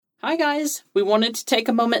Hi, guys. We wanted to take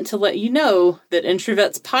a moment to let you know that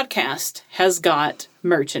Introvets Podcast has got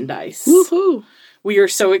merchandise. Woohoo! We are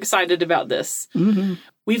so excited about this. Mm-hmm.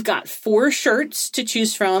 We've got 4 shirts to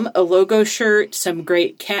choose from, a logo shirt, some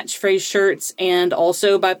great catchphrase shirts, and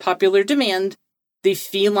also, by popular demand, the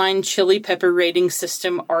Feline Chili Pepper Rating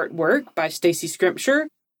System artwork by Stacy Scrimpture.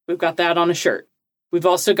 We've got that on a shirt. We've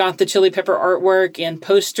also got the chili pepper artwork and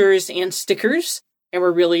posters and stickers, and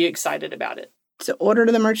we're really excited about it. To order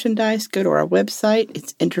the merchandise, go to our website.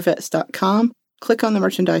 It's introvets.com. Click on the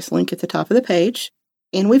merchandise link at the top of the page.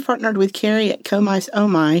 And we've partnered with Carrie at Comice Oh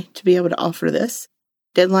My to be able to offer this.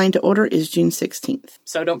 Deadline to order is June 16th.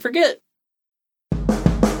 So don't forget.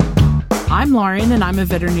 I'm Lauren, and I'm a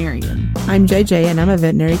veterinarian. I'm JJ, and I'm a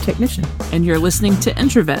veterinary technician. And you're listening to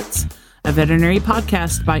Introvets, a veterinary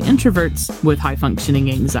podcast by introverts with high-functioning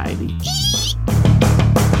anxiety.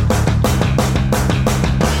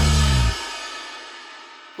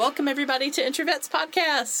 Welcome, everybody, to Introvets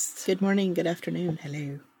Podcast. Good morning, good afternoon,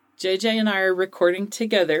 hello. JJ and I are recording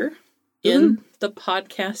together in the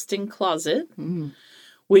podcasting closet,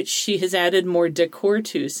 which she has added more decor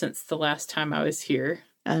to since the last time I was here.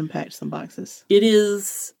 I unpacked some boxes. It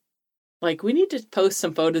is, like, we need to post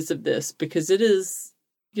some photos of this because it is,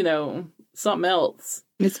 you know, something else.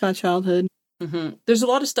 It's my childhood. Mm-hmm. There's a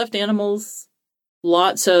lot of stuffed animals,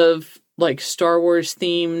 lots of, like, Star Wars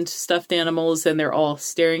themed stuffed animals, and they're all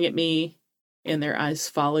staring at me, and their eyes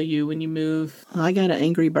follow you when you move. I got an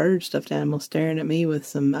Angry Bird stuffed animal staring at me with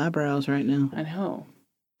some eyebrows right now. I know.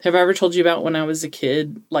 Have I ever told you about when I was a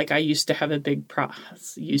kid? Like, I used to have a big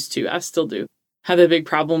I still do. Have a big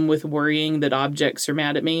problem with worrying that objects are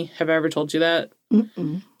mad at me. Have I ever told you that?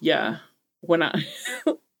 Mm-mm. Yeah. When I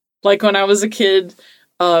was a kid,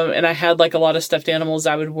 and I had, like, a lot of stuffed animals,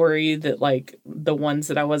 I would worry that, like, the ones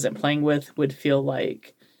that I wasn't playing with would feel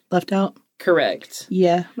like... Left out? Correct.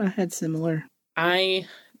 Yeah, I had similar. I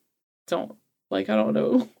don't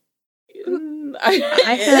know.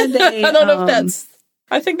 I had a... I don't know if that's...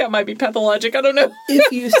 I think that might be pathologic. I don't know.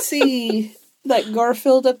 If you see... Like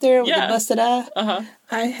Garfield up there with the busted eye. Uh-huh.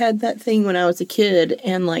 I had that thing when I was a kid,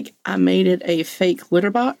 and like I made it a fake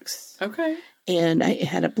litter box. Okay. And it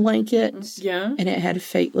had a blanket. Yeah. And it had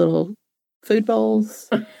fake little food bowls.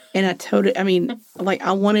 And I told it,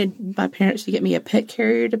 I wanted my parents to get me a pet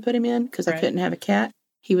carrier to put him in because I couldn't have a cat.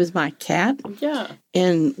 He was my cat. Yeah.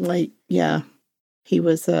 And he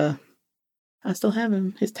was I still have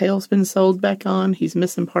him. His tail's been sewed back on. He's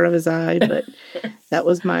missing part of his eye, but that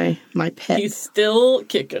was my pet. He's still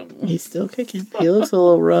kicking. He's still kicking. He looks a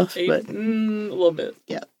little rough, but... a little bit.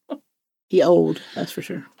 Yeah. He old, that's for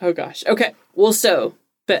sure. Oh, gosh. Okay. Well, so,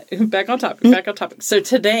 back on topic. So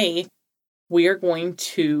today, we are going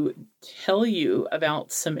to tell you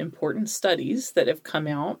about some important studies that have come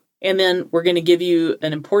out. And then we're going to give you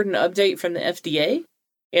an important update from the FDA.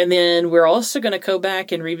 And then we're also going to go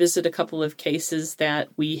back and revisit a couple of cases that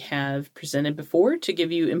we have presented before to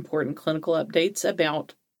give you important clinical updates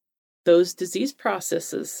about those disease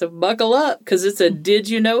processes. So buckle up, because it's a Did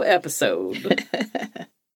You Know episode.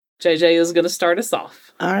 JJ is going to start us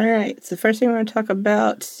off. All right. So the first thing we're going to talk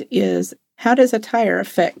about is how does attire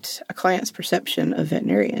affect a client's perception of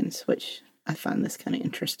veterinarians, which I find this kind of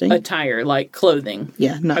interesting. Attire, like clothing.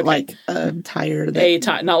 Yeah, not like a tire.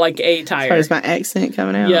 Not like a tire. As far as my accent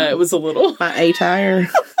coming out. Yeah, it was a little. My attire.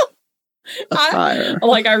 Attire.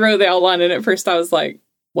 I wrote the outline, and at first I was like,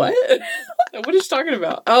 what? What are you talking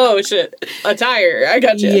about? Oh, shit. Attire. I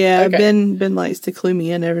got you. Yeah, okay. Ben likes to clue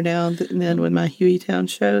me in every now and then with my Hueytown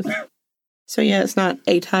shows. So, yeah, it's not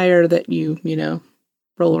a tire that you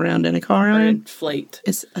roll around in a car on. Inflate.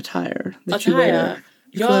 It's a tire that you wear.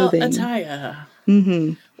 Your attire.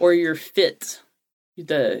 Mm-hmm. Or your fit.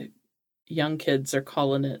 The young kids are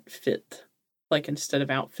calling it fit. Like, instead of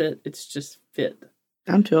outfit, it's just fit.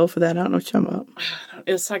 I'm too old for that. I don't know what you're talking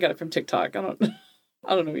about. I got it from TikTok.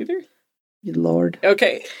 I don't know either. Good Lord.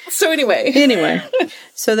 Okay. So anyway.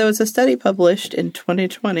 So there was a study published in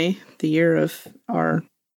 2020, the year of our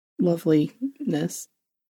loveliness.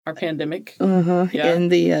 Our pandemic. Yeah. In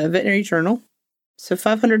the Veterinary Journal. So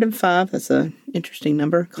 505, that's an interesting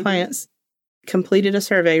number, clients completed a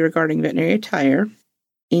survey regarding veterinary attire,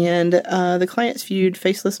 and the clients viewed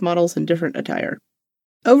faceless models in different attire.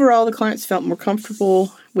 Overall, the clients felt more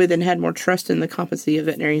comfortable with and had more trust in the competency of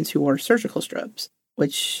veterinarians who wore surgical strubs,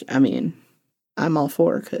 which, I'm all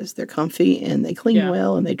for because they're comfy and they clean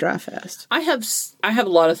well and they dry fast. I have a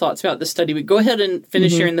lot of thoughts about this study, but go ahead and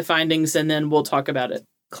finish sharing the findings, and then we'll talk about it.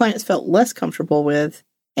 Clients felt less comfortable with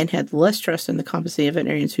and had less trust in the competency of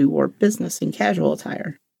veterinarians who wore business and casual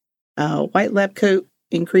attire. White lab coat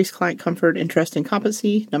increased client comfort and trust in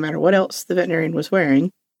competency, no matter what else the veterinarian was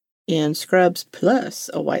wearing. and scrubs plus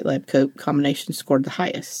a white lab coat combination scored the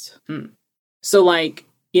highest. So, like,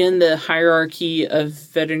 in the hierarchy of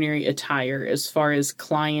veterinary attire, as far as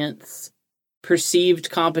clients' perceived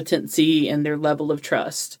competency and their level of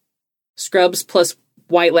trust, scrubs plus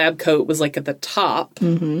white lab coat was, like, at the top.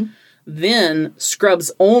 Then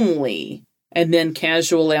scrubs only, and then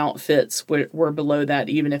casual outfits were below that,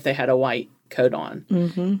 even if they had a white coat on.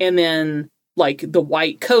 And then, like, the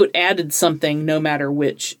white coat added something no matter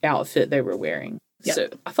which outfit they were wearing. Yep. So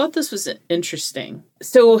I thought this was interesting.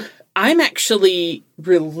 So I'm actually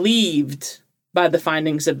relieved by the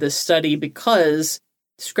findings of this study because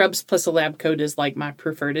scrubs plus a lab coat is like my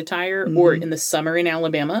preferred attire, or in the summer in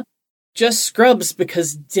Alabama, just scrubs,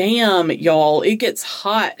 because damn, y'all, it gets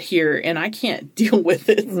hot here and I can't deal with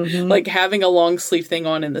it. Like having a long sleeve thing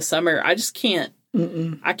on in the summer, I just can't.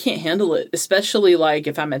 I can't handle it, especially like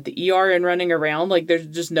if I'm at the ER and running around, like there's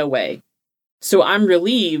just no way. So I'm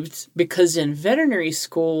relieved because in veterinary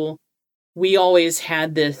school, we always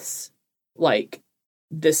had this, like,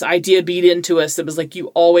 this idea beat into us that was like, you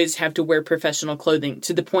always have to wear professional clothing,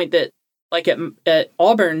 to the point that, like, at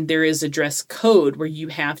Auburn, there is a dress code where you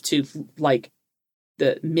have to, like,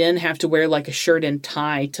 the men have to wear, like, a shirt and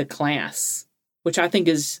tie to class, which I think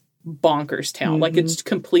is bonkers town. Like, it's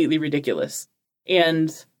completely ridiculous.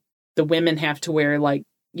 And the women have to wear, like,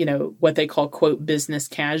 you know, what they call, quote, business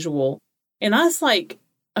casual. And I was like,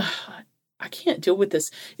 I can't deal with this,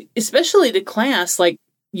 especially to class. Like,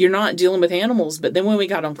 you're not dealing with animals. But then when we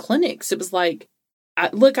got on clinics, it was like,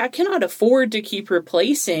 look, I cannot afford to keep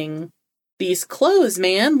replacing these clothes,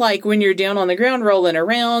 man. Like, when you're down on the ground rolling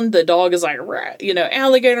around, the dog is like, you know,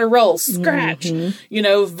 alligator roll, scratch, you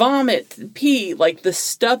know, vomit, pee, like the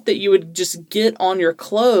stuff that you would just get on your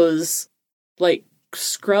clothes. Like,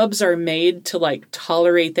 scrubs are made to, like,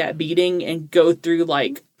 tolerate that beating and go through,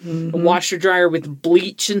 like, a washer dryer with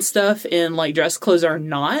bleach and stuff, and, like, dress clothes are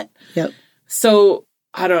not. Yep. So,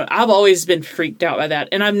 I've always been freaked out by that.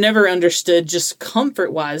 And I've never understood, just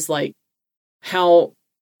comfort-wise, like, how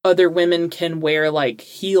other women can wear, like,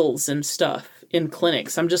 heels and stuff in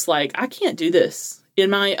clinics. I'm just like, I can't do this. In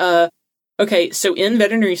my, okay, so in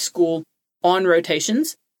veterinary school, on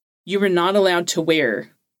rotations, you were not allowed to wear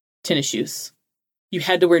tennis shoes. You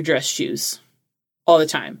had to wear dress shoes all the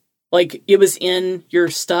time. Like, it was in your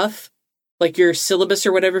stuff, like your syllabus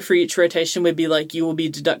or whatever for each rotation would be like, you will be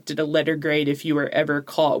deducted a letter grade if you were ever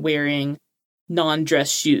caught wearing non-dress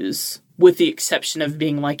shoes, with the exception of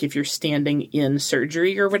being like, if you're standing in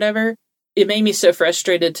surgery or whatever. It made me so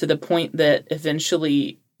frustrated to the point that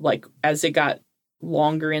eventually, like, as it got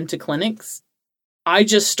longer into clinics, I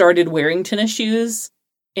just started wearing tennis shoes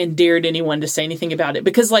and dared anyone to say anything about it.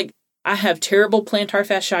 Because, like, I have terrible plantar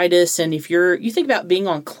fasciitis, and if you think about being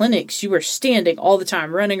on clinics, you are standing all the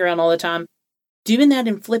time, running around all the time, doing that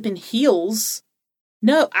in flipping heels.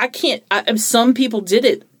 No, I can't. Some people did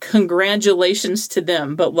it. Congratulations to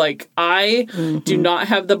them. But, like, I do not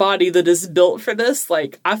have the body that is built for this.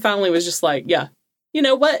 Like, I finally was just like, yeah, you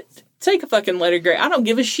know what? Take a fucking letter grade. I don't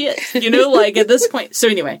give a shit, you know, like, at this point. So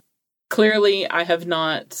anyway, clearly I have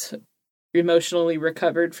not emotionally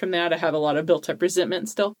recovered from that. I have a lot of built up resentment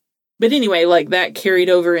still. But anyway, like, that carried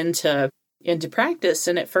over into practice.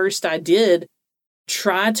 And at first I did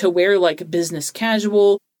try to wear, like, a business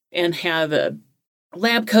casual and have a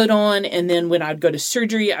lab coat on. And then when I'd go to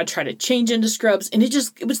surgery, I'd try to change into scrubs. And it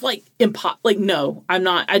was like, like, no, I'm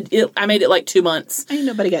not. I made it like 2 months. Ain't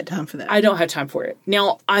nobody got time for that. I don't have time for it.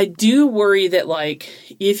 Now, I do worry that,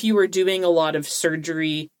 like, if you were doing a lot of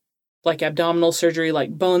surgery, like abdominal surgery,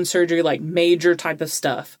 like bone surgery, like major type of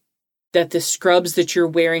stuff, that the scrubs that you're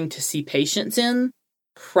wearing to see patients in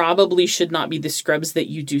probably should not be the scrubs that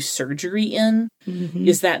you do surgery in.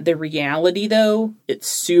 Is that the reality, though? It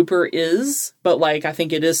super is. But, like, I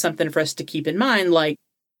think it is something for us to keep in mind. Like,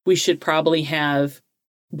 we should probably have,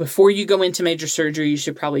 before you go into major surgery, you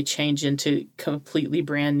should probably change into completely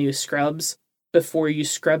brand new scrubs before you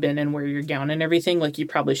scrub in and wear your gown and everything. Like, you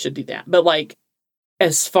probably should do that. But, like,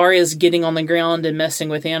 as far as getting on the ground and messing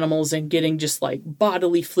with animals and getting just, like,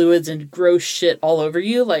 bodily fluids and gross shit all over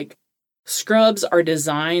you, like, scrubs are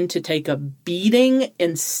designed to take a beating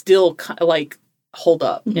and still, like, hold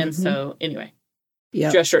up. And so, anyway,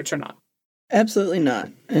 dress shirts are not. Absolutely not.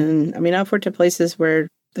 And, I mean, I've worked at places where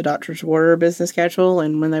the doctors wore business casual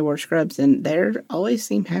and when they wore scrubs, and they always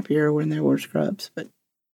seem happier when they wore scrubs. But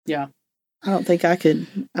yeah, I don't think I could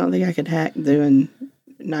hack doing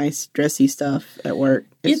nice dressy stuff at work.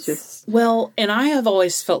 It's just, well, and I have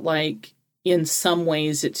always felt like in some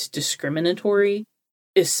ways it's discriminatory,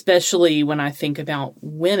 especially when I think about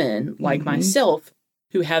women like myself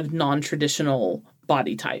who have non-traditional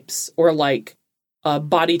body types, or, like,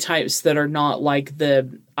 body types that are not like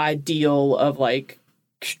the ideal of like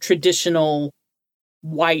traditional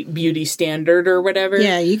white beauty standard or whatever.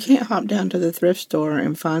 Yeah, you can't hop down to the thrift store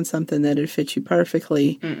and find something that'd fit you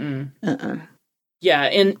perfectly. Yeah,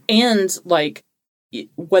 and like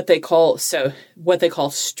what they call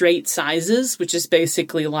straight sizes, which is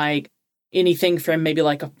basically like anything from maybe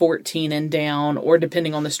like a 14 and down, or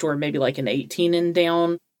depending on the store, maybe like an 18 and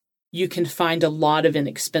down. You can find a lot of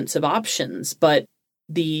inexpensive options, but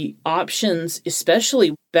the options,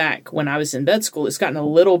 especially back when I was in vet school, it's gotten a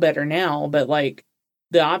little better now, but like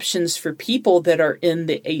the options for people that are in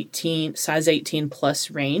the size 18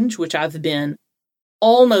 plus range, which I've been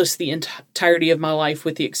almost the entirety of my life,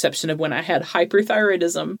 with the exception of when I had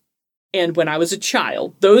hyperthyroidism and when I was a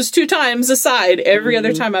child. Those 2 times aside, every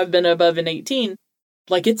other time I've been above an 18,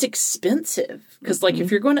 like it's expensive. Because like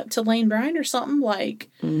if you're going up to Lane Bryant or something, like,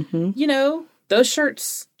 you know, those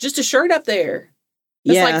shirts, just a shirt up there.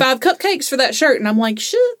 It's like 5 cupcakes for that shirt. And I'm like,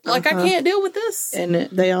 shit, like I can't deal with this. And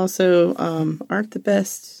they also aren't the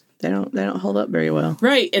best. They don't hold up very well.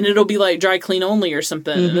 Right. And it'll be like dry clean only or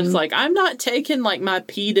something. And it's like, I'm not taking like my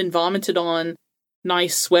peed and vomited on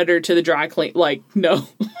nice sweater to the dry clean. Like, no.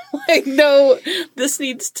 Like, no. This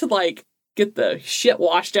needs to like get the shit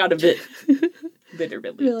washed out of it.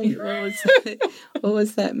 Literally. Really? What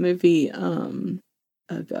was that movie? Oh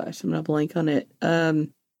gosh, I'm gonna blank on it.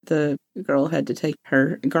 The girl had to take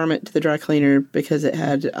her garment to the dry cleaner because it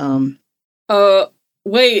had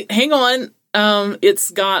wait, hang on.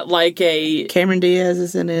 It's got like a Cameron Diaz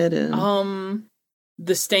is in it, and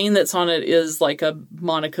the stain that's on it is like a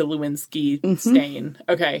Monica Lewinsky stain.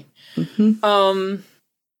 Okay.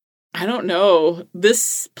 I don't know.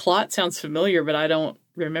 This plot sounds familiar, but I don't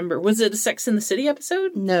remember. Was it a Sex and the City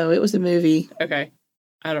episode? No, it was a movie. Okay.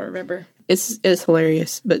 I don't remember. It's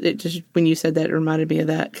hilarious, but it just, when you said that, it reminded me of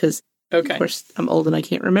that, because of course I'm old and I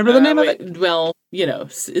can't remember the name of it. Well, you know,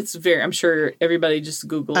 it's very, I'm sure everybody just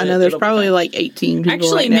Google it. I know there's probably like 18 people.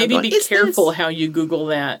 Actually, right now maybe going, be careful how you Google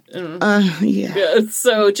that. Yeah.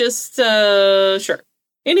 So just, sure.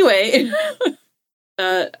 Anyway,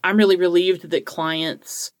 I'm really relieved that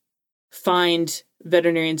clients find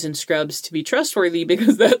veterinarians and scrubs to be trustworthy,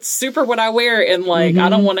 because that's super what I wear. And like, I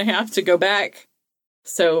don't want to have to go back.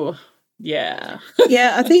 So yeah.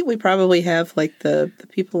 Yeah, I think we probably have like the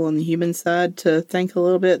people on the human side to thank a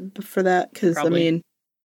little bit for that. Because I mean,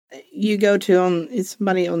 you go to it's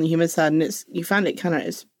somebody on the human side, and you find it kind of,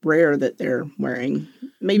 it's rare that they're wearing.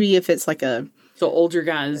 Maybe if it's like the older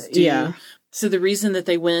guys do. Yeah. So the reason that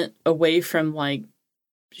they went away from like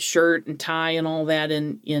shirt and tie and all that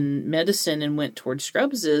in medicine and went towards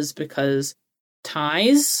scrubs is because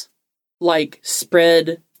ties like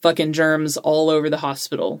spread fucking germs all over the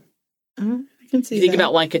hospital. I can see you think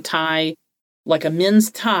about like a tie, like a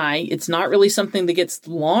men's tie, it's not really something that gets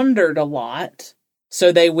laundered a lot.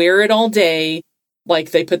 So they wear it all day.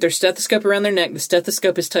 Like they put their stethoscope around their neck. The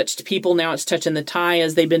stethoscope has touched people. Now it's touching the tie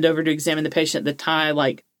as they bend over to examine the patient. The tie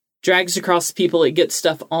like drags across people. It gets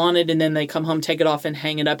stuff on it, and then they come home, take it off and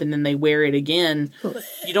hang it up, and then they wear it again.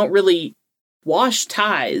 You don't really wash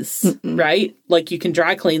ties, right? Like you can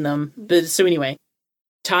dry clean them. But so anyway,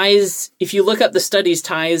 ties, if you look up the studies,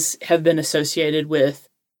 ties have been associated with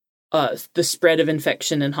the spread of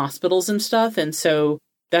infection in hospitals and stuff. And so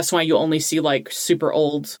that's why you only see like super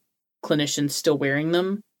old clinicians still wearing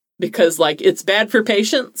them, because like it's bad for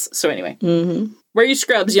patients. So anyway, wear your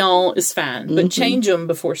scrubs, y'all, is fine, but change them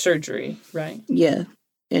before surgery, right? Yeah.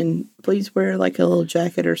 And please wear like a little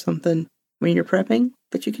jacket or something when you're prepping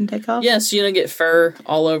that you can take off. Yes, you don't get fur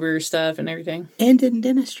all over your stuff and everything. And in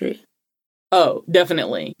dentistry. Oh,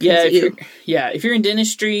 definitely. Yeah. If you're in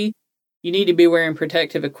dentistry, you need to be wearing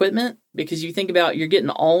protective equipment, because you think about, you're getting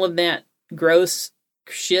all of that gross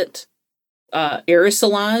shit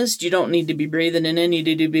aerosolized. You don't need to be breathing it in. You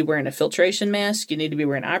need to be wearing a filtration mask. You need to be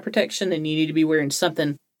wearing eye protection, and you need to be wearing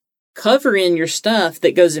something covering your stuff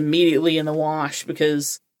that goes immediately in the wash,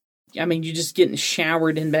 because I mean, you're just getting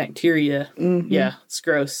showered in bacteria. Yeah, it's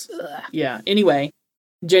gross. Yeah. Anyway,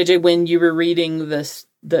 JJ, when you were reading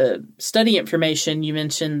the study information, you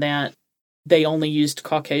mentioned that they only used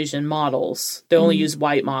Caucasian models. They only used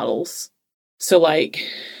white models. So, like,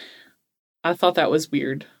 I thought that was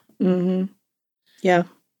weird. Yeah.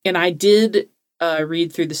 And I did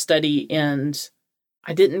read through the study, and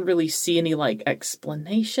I didn't really see any, like,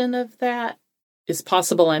 explanation of that. It's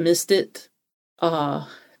possible I missed it,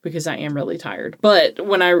 because I am really tired. But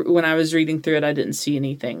when I was reading through it, I didn't see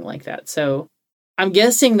anything like that. So I'm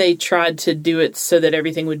guessing they tried to do it so that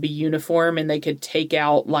everything would be uniform and they could take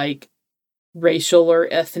out, like, racial or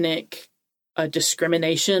ethnic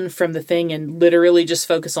discrimination from the thing and literally just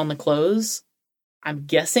focus on the clothes. I'm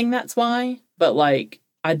guessing that's why, but like,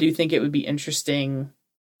 I do think it would be interesting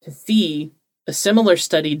to see a similar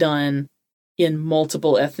study done in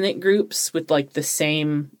multiple ethnic groups with like the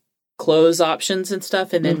same clothes options and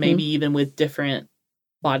stuff, and then maybe even with different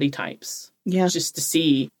body types. Yeah. Just to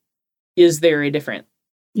see, is there a different?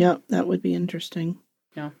 Yeah, that would be interesting.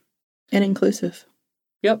 Yeah. And inclusive.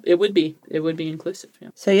 Yep, it would be. It would be inclusive. Yeah.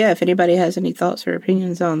 So yeah, if anybody has any thoughts or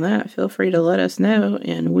opinions on that, feel free to let us know,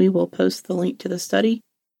 and we will post the link to the study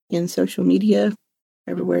in social media,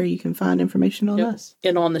 everywhere you can find information on us.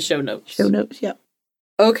 And on the show notes. Show notes, yep.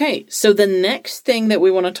 Okay, so the next thing that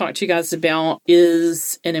we want to talk to you guys about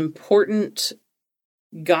is an important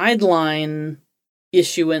guideline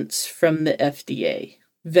issuance from the FDA.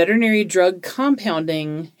 Veterinary drug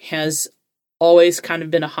compounding has always kind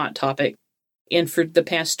of been a hot topic. And for the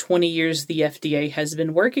past 20 years, the FDA has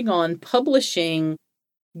been working on publishing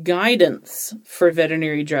guidance for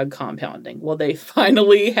veterinary drug compounding. Well, they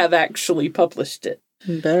finally have actually published it.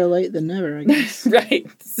 Better late than never, I guess. Right.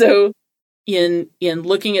 So in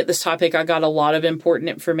looking at this topic, I got a lot of important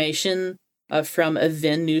information from a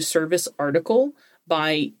Venn News Service article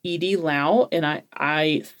by Edie Lau, and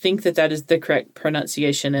I think that is the correct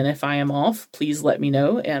pronunciation, and if I am off, please let me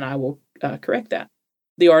know, and I will correct that.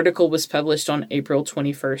 The article was published on April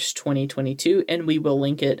 21st, 2022, and we will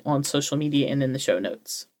link it on social media and in the show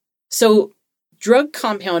notes. So, drug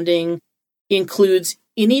compounding includes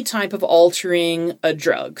any type of altering a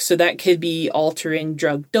drug. So that could be altering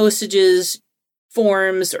drug dosages,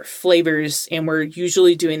 forms, or flavors, and we're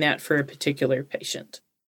usually doing that for a particular patient.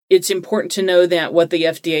 It's important to know that what the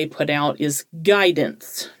FDA put out is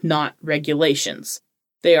guidance, not regulations.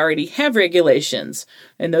 They already have regulations,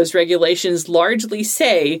 and those regulations largely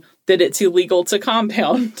say that it's illegal to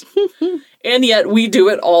compound. And yet we do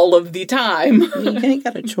it all of the time. You ain't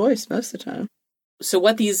got a choice most of the time. So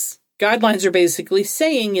what these guidelines are basically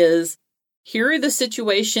saying is, here are the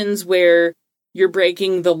situations where you're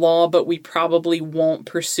breaking the law, but we probably won't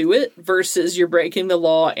pursue it, versus you're breaking the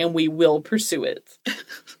law and we will pursue it.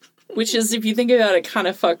 Which is, if you think about it, kind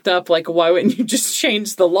of fucked up. Like, why wouldn't you just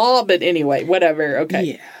change the law? But anyway, whatever.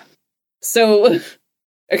 Okay. Yeah. So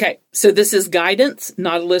this is guidance,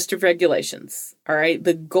 not a list of regulations. All right.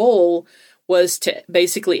 The goal was to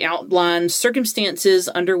basically outline circumstances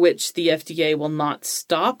under which the FDA will not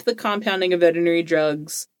stop the compounding of veterinary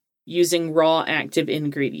drugs using raw active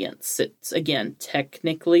ingredients. It's, again,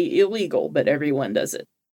 technically illegal, but everyone does it.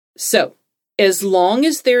 So, as long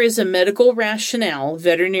as there is a medical rationale,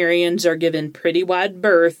 veterinarians are given pretty wide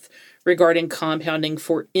berth regarding compounding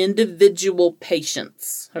for individual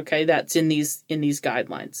patients. Okay, that's in these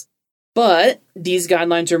guidelines. But these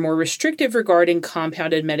guidelines are more restrictive regarding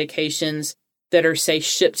compounded medications that are, say,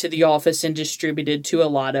 shipped to the office and distributed to a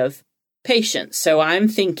lot of patients. So I'm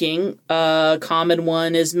thinking a common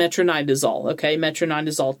one is metronidazole. Okay,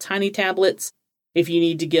 metronidazole tiny tablets. If you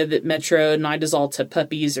need to give it metronidazole to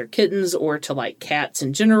puppies or kittens or to like cats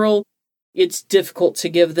in general, it's difficult to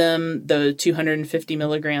give them the 250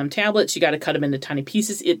 milligram tablets. You got to cut them into tiny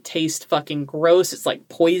pieces. It tastes fucking gross. It's like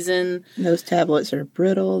poison. Those tablets are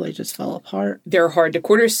brittle. They just fall apart. They're hard to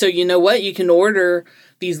quarter. So you know what? You can order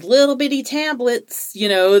these little bitty tablets,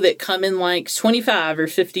 that come in like 25 or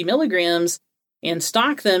 50 milligrams and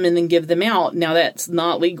stock them and then give them out. Now that's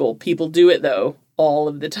not legal. People do it though all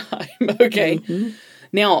of the time. Okay. Mm-hmm.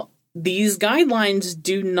 Now, these guidelines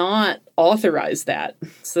do not authorize that.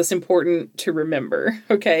 So that's important to remember.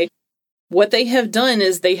 Okay. What they have done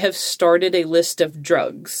is they have started a list of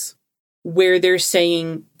drugs where they're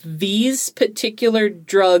saying these particular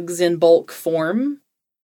drugs in bulk form,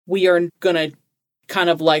 we are going to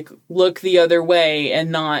kind of like look the other way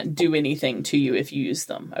and not do anything to you if you use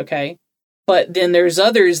them. Okay. But then there's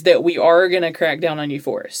others that we are going to crack down on you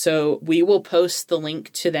for. So we will post the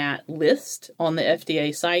link to that list on the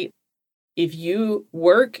FDA site. If you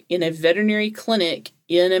work in a veterinary clinic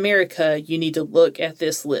in America, you need to look at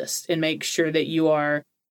this list and make sure that you are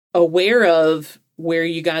aware of where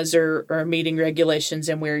you guys are meeting regulations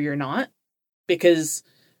and where you're not. Because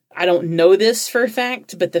I don't know this for a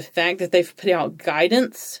fact, but the fact that they've put out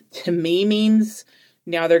guidance to me means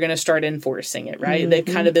now they're going to start enforcing it, right? Mm-hmm. They've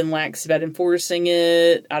kind of been lax about enforcing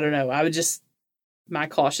it. I don't know. My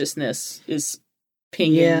cautiousness is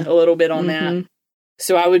pinging a little bit on that.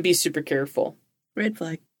 So I would be super careful. Red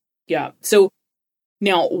flag. Yeah. So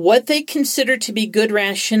now what they consider to be good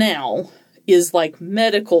rationale is like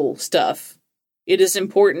medical stuff. It is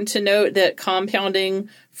important to note that compounding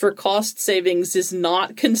for cost savings is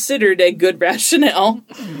not considered a good rationale.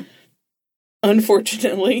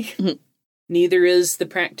 Unfortunately. Mm-hmm. Neither is the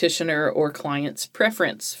practitioner or client's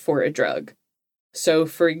preference for a drug. So,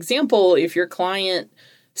 for example, if your client,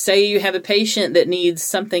 say you have a patient that needs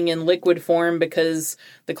something in liquid form because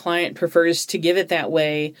the client prefers to give it that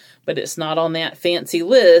way, but it's not on that fancy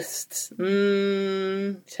list,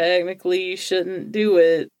 technically you shouldn't do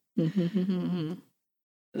it.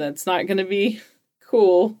 That's not going to be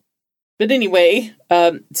cool. But anyway,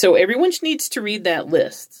 so everyone needs to read that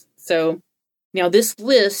list. So now this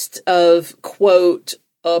list of, quote,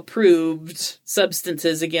 approved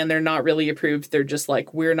substances, again, they're not really approved. They're just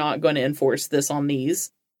like, we're not going to enforce this on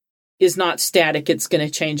these, is not static. It's going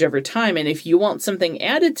to change over time. And if you want something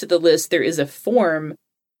added to the list, there is a form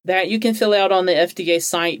that you can fill out on the FDA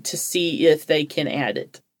site to see if they can add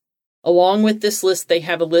it. Along with this list, they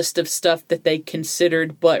have a list of stuff that they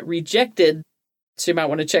considered but rejected. So you might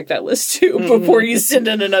want to check that list too before you send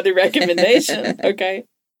in another recommendation. Okay.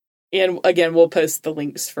 And again, we'll post the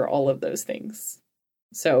links for all of those things.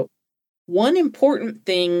 So one important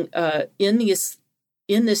thing in this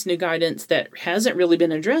new guidance that hasn't really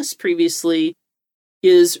been addressed previously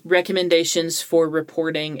is recommendations for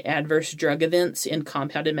reporting adverse drug events in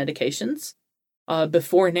compounded medications.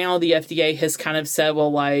 Before now, the FDA has kind of said,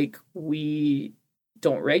 well, like, we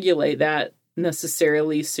don't regulate that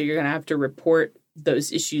necessarily, so you're going to have to report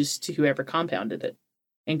those issues to whoever compounded it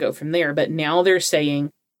and go from there. But now they're saying,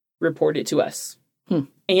 report it to us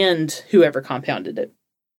and whoever compounded it.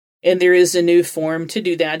 And there is a new form to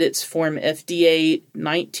do that. It's Form FDA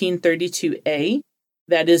 1932A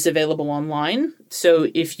that is available online. So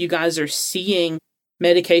if you guys are seeing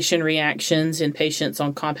medication reactions in patients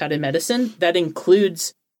on compounded medicine, that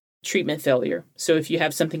includes treatment failure. So if you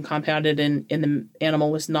have something compounded and the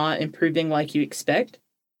animal is not improving like you expect,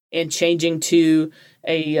 and changing to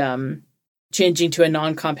a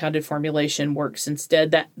non-compounded formulation works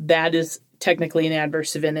instead, that is technically an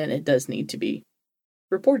adverse event and it does need to be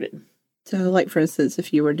reported. So, like, for instance,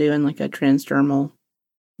 if you were doing like a transdermal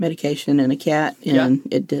medication in a cat and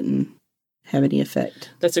it didn't have any effect.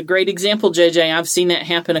 That's a great example, JJ. I've seen that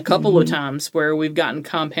happen a couple of times where we've gotten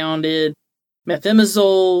compounded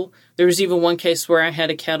methimazole. There was even one case where I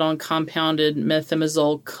had a cat on compounded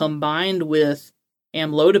methimazole combined with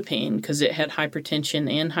amlodipine because it had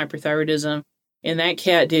hypertension and hyperthyroidism. And that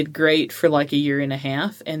cat did great for like a year and a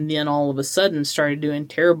half. And then all of a sudden started doing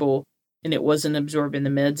terrible and it wasn't absorbing the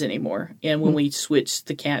meds anymore. And when we switched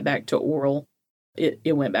the cat back to oral,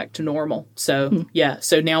 it went back to normal. So,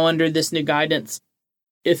 so now under this new guidance,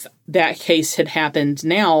 if that case had happened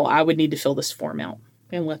now, I would need to fill this form out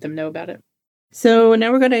and let them know about it. So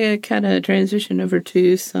now we're going to kind of transition over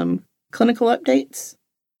to some clinical updates.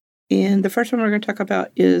 And the first one we're going to talk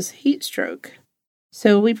about is heat stroke.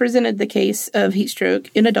 So we presented the case of heat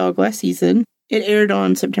stroke in a dog last season. It aired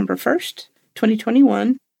on September 1st,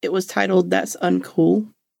 2021. It was titled That's Uncool,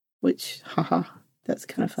 which, that's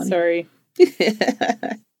kind of funny. Sorry.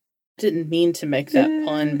 Didn't mean to make that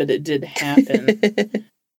pun, but it did happen.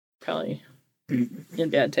 Probably in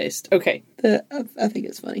bad taste. Okay. I think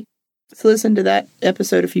it's funny. So listen to that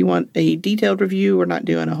episode if you want a detailed review. We're not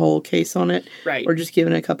doing a whole case on it. Right. We're just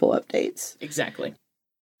giving a couple updates. Exactly.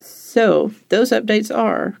 So those updates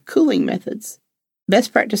are cooling methods.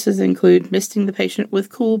 Best practices include misting the patient with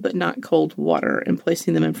cool but not cold water and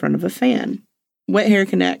placing them in front of a fan. Wet hair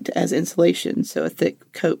can act as insulation, so a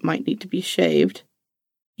thick coat might need to be shaved.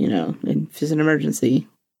 You know, and if it's an emergency,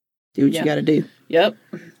 do what you got to do. Yep.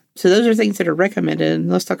 So those are things that are recommended.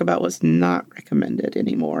 Let's talk about what's not recommended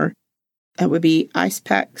anymore. That would be ice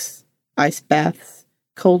packs, ice baths,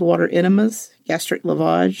 cold water enemas, gastric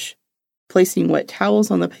lavage, placing wet towels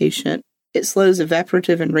on the patient. It slows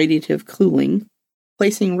evaporative and radiative cooling.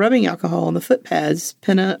 Placing rubbing alcohol on the foot pads,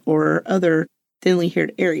 pinna, or other thinly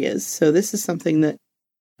haired areas. So this is something that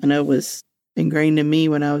I know was ingrained in me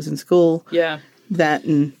when I was in school. Yeah. That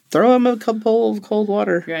and throw them a bowl of cold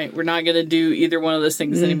water. Right. We're not going to do either one of those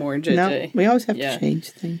things anymore, JJ. No, we always have to change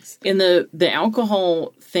things. And the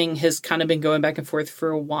alcohol thing has kind of been going back and forth for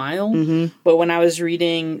a while. But when I was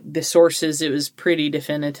reading the sources, it was pretty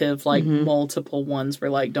definitive. Like multiple ones were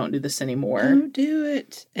like, don't do this anymore. Don't do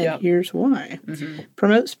it. And here's why.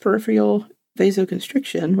 Promotes peripheral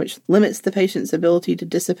vasoconstriction, which limits the patient's ability to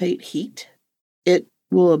dissipate heat. It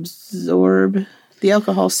will absorb the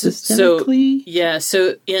alcohol systemically.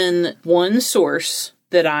 So in one source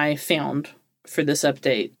that I found for this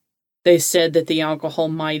update, they said that the alcohol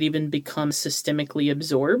might even become systemically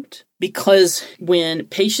absorbed because when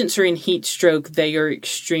patients are in heat stroke, they are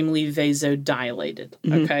extremely vasodilated,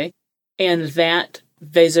 okay? And that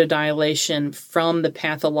vasodilation from the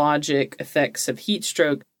pathologic effects of heat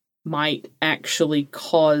stroke might actually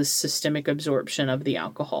cause systemic absorption of the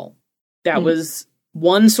alcohol. That was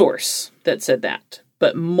one source that said that,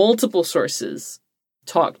 but multiple sources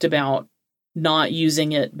talked about not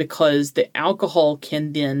using it because the alcohol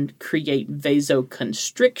can then create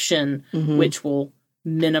vasoconstriction, which will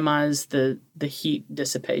minimize the heat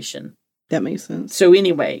dissipation. That makes sense. So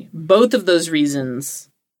anyway, both of those reasons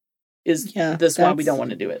is that's why we don't want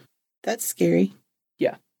to do it. That's scary.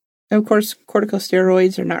 Yeah. Of course,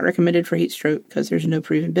 corticosteroids are not recommended for heat stroke because there's no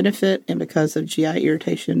proven benefit and because of GI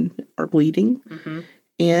irritation or bleeding.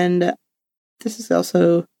 And this is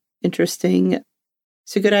also interesting.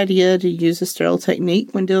 It's a good idea to use a sterile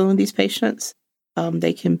technique when dealing with these patients.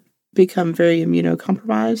 They can become very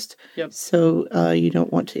immunocompromised. Yep. So you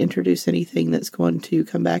don't want to introduce anything that's going to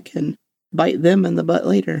come back and bite them in the butt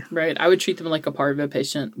later. Right. I would treat them like a parvo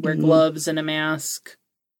patient. Wear gloves and a mask.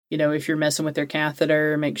 You know, if you're messing with their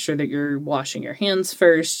catheter, make sure that you're washing your hands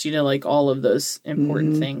first. You know, like all of those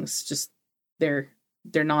important things. Just they're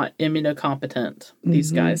not immunocompetent,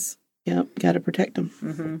 these guys. Yep. Got to protect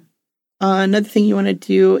them. Another thing you want to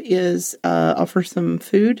do is offer some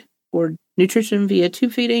food or nutrition via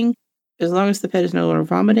tube feeding, as long as the pet is no longer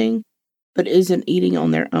vomiting, but isn't eating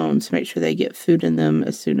on their own. So make sure they get food in them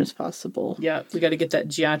as soon as possible. Yeah, we got to get that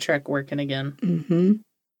GI tract working again.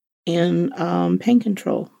 And pain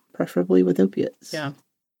control, preferably with opiates. Yeah.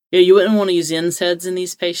 Yeah, you wouldn't want to use NSAIDs in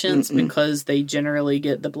these patients because they generally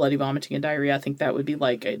get the bloody vomiting and diarrhea. I think that would be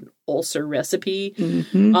like an ulcer recipe.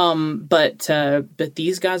 But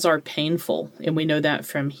these guys are painful, and we know that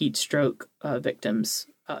from heat stroke victims,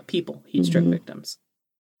 heat stroke victims.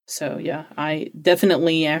 So yeah, I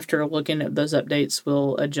definitely, after looking at those updates,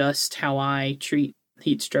 will adjust how I treat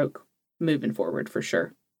heat stroke moving forward for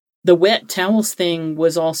sure. The wet towels thing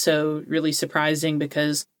was also really surprising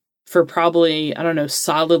because for probably, I don't know,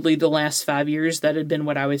 solidly the last 5 years, that had been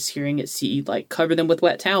what I was hearing at CE, like cover them with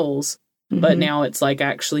wet towels. But now it's like,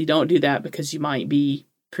 actually don't do that because you might be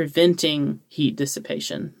preventing heat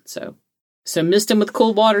dissipation. So mist them with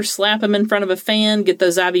cool water, slap them in front of a fan, get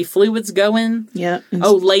those IV fluids going. Yeah.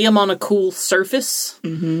 Lay them on a cool surface.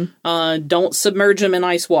 Don't submerge them in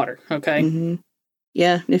ice water, okay?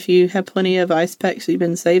 Yeah, if you have plenty of ice packs that you've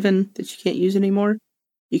been saving that you can't use anymore,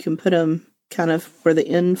 you can put them kind of where the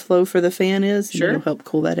inflow for the fan is. Sure. And it'll help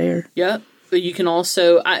cool that air. Yep. But you can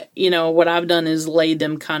also, what I've done is laid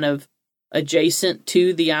them kind of adjacent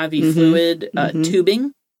to the IV fluid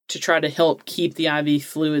tubing to try to help keep the IV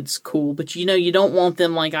fluids cool. But, you don't want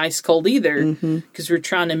them like ice cold either because we're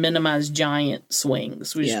trying to minimize giant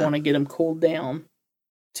swings. We just want to get them cooled down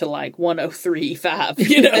to like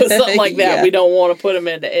 103.5, something like that. We don't want to put them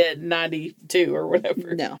at 92 or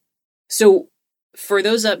whatever. No. So for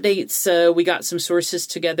those updates, we got some sources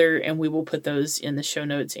together, and we will put those in the show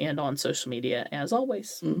notes and on social media, as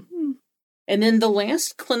always. And then the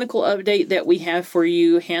last clinical update that we have for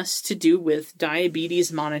you has to do with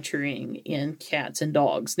diabetes monitoring in cats and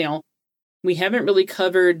dogs. Now, we haven't really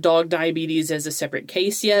covered dog diabetes as a separate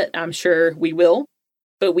case yet. I'm sure we will.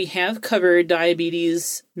 But we have covered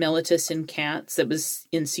diabetes mellitus in cats. That was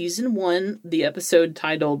in season 1, the episode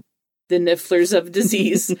titled The Nifflers of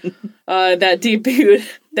Disease. that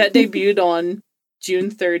debuted on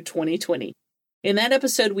June 3rd, 2020. In that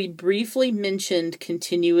episode, we briefly mentioned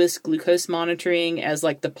continuous glucose monitoring as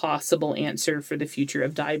like the possible answer for the future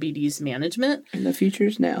of diabetes management. And the future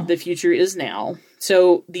is now. The future is now.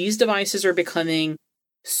 So these devices are becoming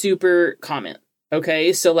super common.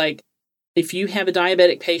 Okay, so like if you have a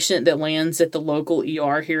diabetic patient that lands at the local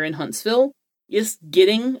ER here in Huntsville, it's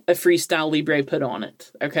getting a Freestyle Libre put on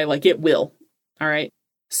it. Okay, like it will. All right.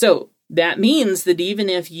 So that means that even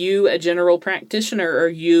if you, a general practitioner, or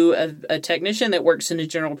you, a technician that works in a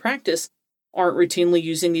general practice, aren't routinely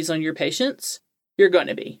using these on your patients, you're going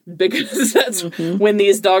to be. Because that's when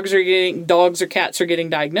these dogs or cats are getting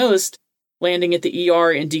diagnosed, landing at the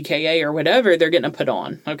ER in DKA or whatever, they're getting them put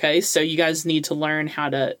on. Okay, so you guys need to learn how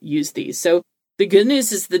to use these. So the good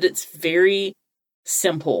news is that it's very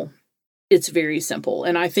simple. It's very simple.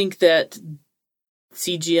 And I think that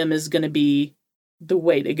CGM is going to be the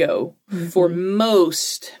way to go for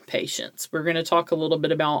most patients. We're going to talk a little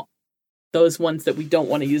bit about those ones that we don't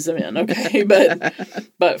want to use them in, okay?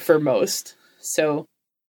 But for most. So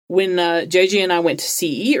when JJ and I went to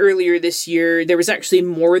CE earlier this year, there was actually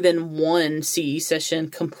more than one CE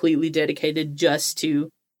session completely dedicated just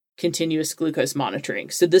to continuous glucose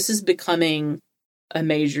monitoring. So this is becoming a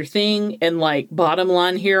major thing. And like bottom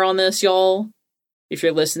line here on this, y'all, if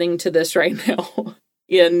you're listening to this right now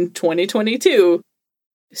in 2022,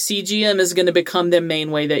 CGM is going to become the main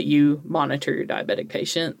way that you monitor your diabetic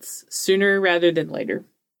patients sooner rather than later.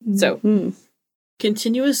 So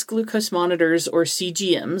continuous glucose monitors, or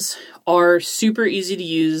CGMs, are super easy to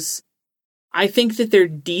use. I think that they're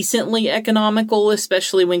decently economical,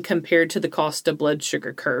 especially when compared to the cost of blood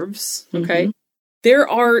sugar curves. Okay. Mm-hmm. There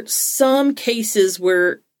are some cases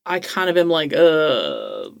where I kind of am like,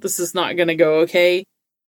 this is not going to go okay.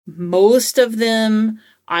 Most of them,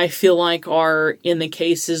 I feel like, are in the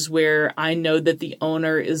cases where I know that the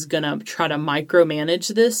owner is going to try to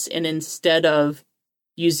micromanage this. And instead of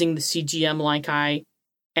using the CGM like I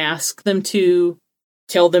ask them to,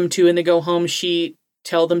 tell them to in the go home sheet,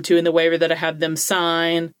 tell them to in the waiver that I have them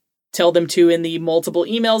sign, tell them to in the multiple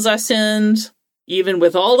emails I send, even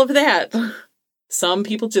with all of that, some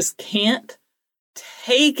people just can't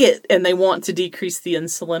take it and they want to decrease the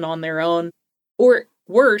insulin on their own, or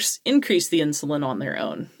worse, increase the insulin on their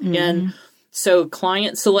own. Mm-hmm. And so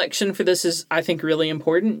client selection for this is, I think, really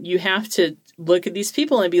important. You have to look at these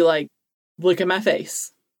people and be like, look at my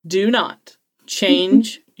face. Do not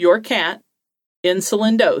change your cat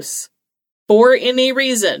insulin dose for any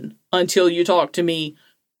reason until you talk to me.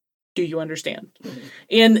 Do you understand?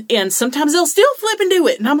 And sometimes they'll still flip and do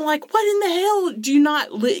it. And I'm like, what in the hell? Do you not,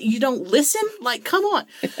 you don't listen? Like, come on.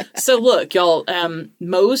 So look, y'all,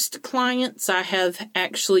 most clients I have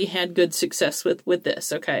actually had good success with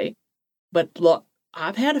this. Okay. But look,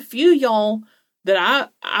 I've had a few, y'all, that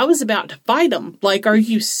I was about to fight them. Like, are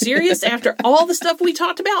you serious? After all the stuff we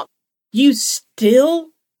talked about, you still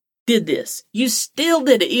did this. You still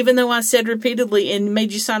did it, even though I said repeatedly and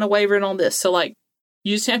made you sign a waiver and all this. So, like,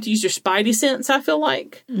 you just have to use your spidey sense, I feel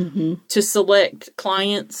like, to select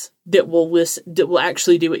clients that will listen, that will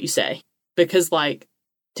actually do what you say. Because, like,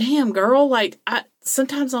 damn, girl, like,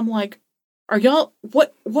 sometimes I'm like, are y'all,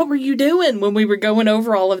 what were you doing when we were going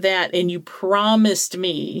over all of that and you promised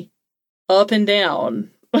me up and down?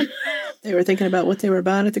 They were thinking about what they were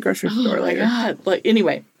buying at the grocery store later. God. Like,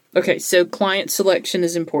 anyway. Okay, so client selection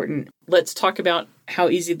is important. Let's talk about how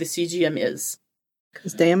easy the CGM is.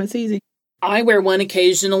 Because damn, it's easy. I wear one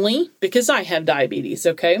occasionally because I have diabetes,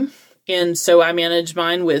 okay? And so I manage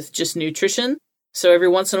mine with just nutrition. So every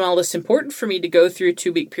once in a while, it's important for me to go through a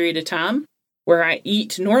 2-week period of time where I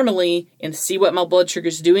eat normally and see what my blood sugar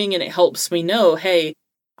is doing. And it helps me know, hey,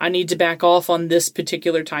 I need to back off on this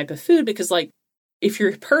particular type of food because, like, if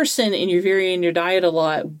you're a person and you're varying your diet a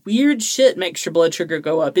lot, weird shit makes your blood sugar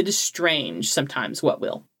go up. It is strange sometimes what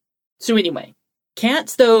will. So anyway,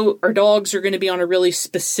 cats, though, or dogs are going to be on a really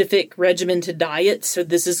specific regimented diet, so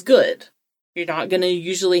this is good. You're not going to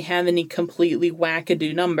usually have any completely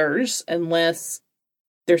wackadoo numbers unless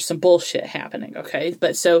there's some bullshit happening, okay?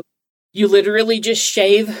 But so you literally just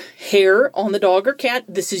shave hair on the dog or cat.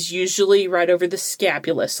 This is usually right over the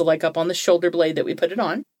scapula, so like up on the shoulder blade that we put it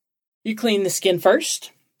on. You clean the skin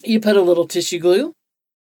first, you put a little tissue glue,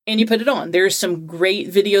 and you put it on. There's some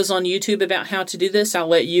great videos on YouTube about how to do this. I'll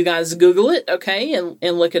let you guys Google it, okay,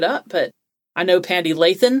 and look it up. But I know Patty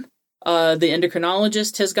Lathan, the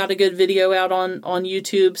endocrinologist, has got a good video out on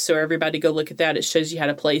YouTube, so everybody go look at that. It shows you how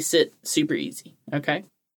to place it. Super easy, okay?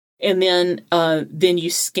 And then you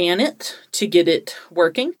scan it to get it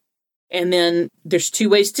working. And then there's 2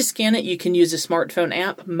 ways to scan it. You can use a smartphone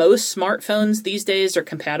app. Most smartphones these days are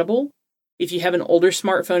compatible. If you have an older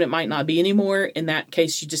smartphone, it might not be anymore. In that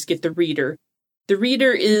case, you just get the reader. The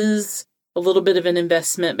reader is a little bit of an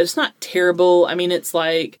investment, but it's not terrible. I mean, it's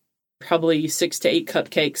like probably 6 to 8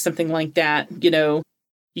 cupcakes, something like that. You know,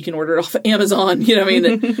 you can order it off of Amazon. You know what I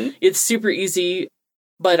mean? It's super easy,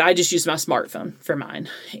 but I just use my smartphone for mine.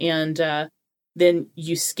 And, then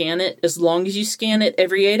you scan it. As long as you scan it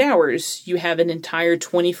every 8 hours, you have an entire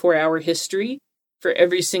 24-hour history for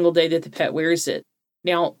every single day that the pet wears it.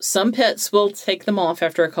 Now, some pets will take them off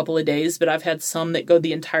after a couple of days, but I've had some that go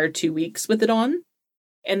the entire 2 weeks with it on.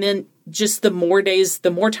 And then just the more days,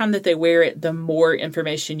 the more time that they wear it, the more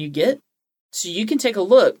information you get. So you can take a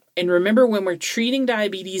look. And remember, when we're treating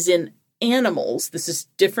diabetes in animals, this is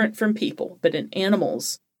different from people, but in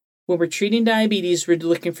animals, when we're treating diabetes, we're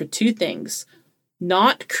looking for 2 things.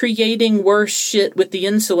 Not creating worse shit with the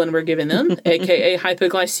insulin we're giving them, aka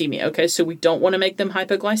hypoglycemia. Okay, so we don't want to make them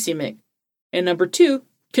hypoglycemic. And number 2,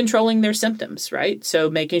 controlling their symptoms, right? So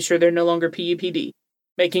making sure they're no longer PUPD.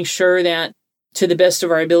 Making sure that, to the best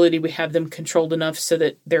of our ability, we have them controlled enough so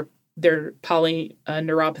that their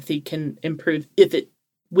polyneuropathy can improve, if it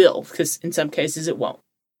will, because in some cases it won't.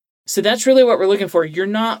 So that's really what we're looking for. You're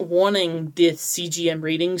not wanting the CGM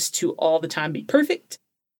readings to all the time be perfect.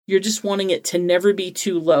 You're just wanting it to never be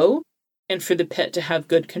too low and for the pet to have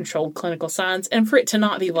good controlled clinical signs and for it to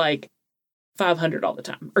not be like 500 all the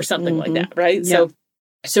time or something like that, right? Yeah.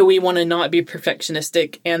 So we want to not be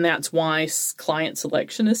perfectionistic, and that's why client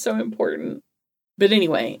selection is so important. But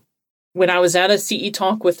anyway, when I was at a CE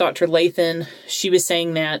talk with Dr. Lathan, she was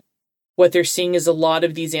saying that what they're seeing is a lot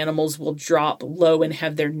of these animals will drop low and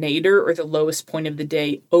have their nadir or the lowest point of the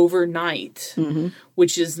day overnight,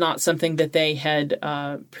 which is not something that they had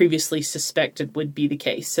previously suspected would be the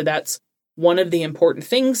case. So that's one of the important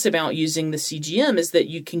things about using the CGM is that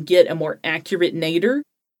you can get a more accurate nadir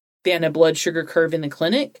than a blood sugar curve in the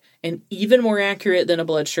clinic, and even more accurate than a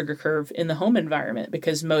blood sugar curve in the home environment,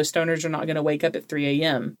 because most owners are not going to wake up at 3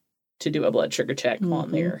 a.m. to do a blood sugar check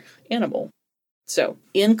on their animal. So,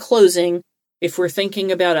 in closing, if we're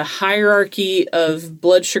thinking about a hierarchy of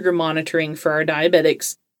blood sugar monitoring for our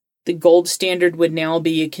diabetics, the gold standard would now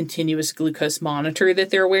be a continuous glucose monitor that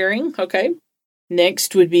they're wearing, okay?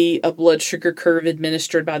 Next would be a blood sugar curve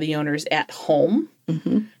administered by the owners at home.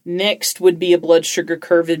 Next would be a blood sugar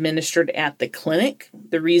curve administered at the clinic.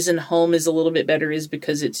 The reason home is a little bit better is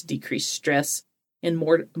because it's decreased stress and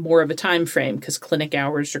more of a time frame, because clinic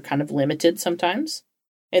hours are kind of limited sometimes.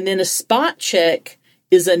 And then a spot check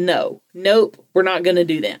is a no. Nope, we're not going to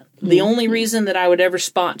do that. The only reason that I would ever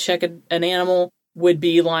spot check an animal would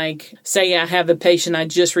be like, say I have a patient I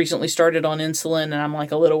just recently started on insulin and I'm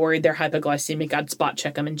like a little worried they're hypoglycemic. I'd spot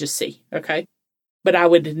check them and just see, okay? But I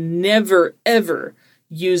would never, ever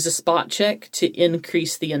use a spot check to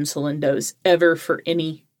increase the insulin dose ever for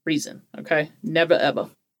any reason, okay? Never, ever.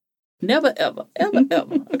 Never, ever, ever,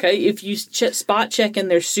 ever, okay? If you spot check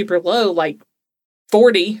and they're super low, like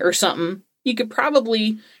 40 or something, you could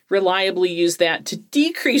probably reliably use that to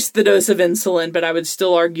decrease the dose of insulin, but I would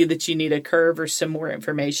still argue that you need a curve or some more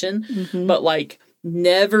information. But like,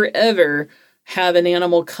 never, ever have an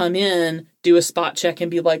animal come in, do a spot check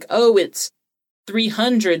and be like, oh, it's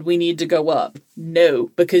 300, we need to go up. No,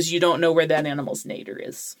 because you don't know where that animal's nadir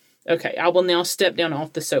is. Okay, I will now step down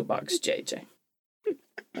off the soapbox, JJ.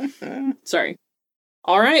 Sorry.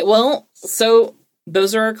 All right, well, so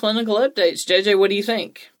those are our clinical updates. JJ, what do you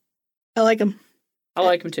think? I like them. I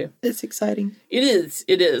like them too. It's exciting. It is.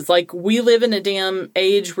 It is. Like, we live in a damn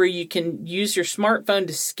age where you can use your smartphone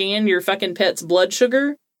to scan your fucking pet's blood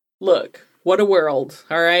sugar. Look. What a world,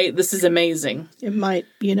 all right? This is amazing. It might,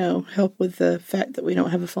 help with the fact that we don't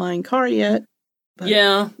have a flying car yet. But...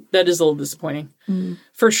 yeah, that is a little disappointing.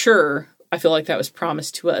 For sure, I feel like that was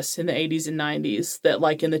promised to us in the 80s and 90s, that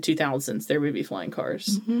like in the 2000s, there would be flying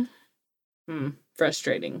cars.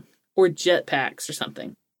 Frustrating. Or jetpacks or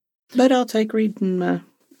something. But I'll take reading my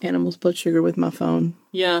animal's blood sugar with my phone.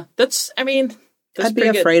 Yeah, that's I'd be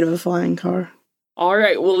afraid of a flying car. All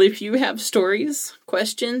right, well, if you have stories,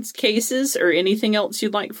 questions, cases, or anything else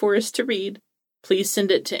you'd like for us to read, please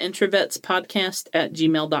send it to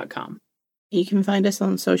intravetspodcast@gmail.com. You can find us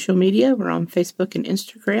on social media. We're on Facebook and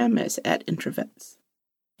Instagram as @intravets.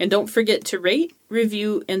 And don't forget to rate,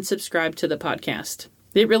 review, and subscribe to the podcast.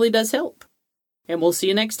 It really does help. And we'll see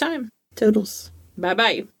you next time. Toodles.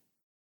 Bye-bye.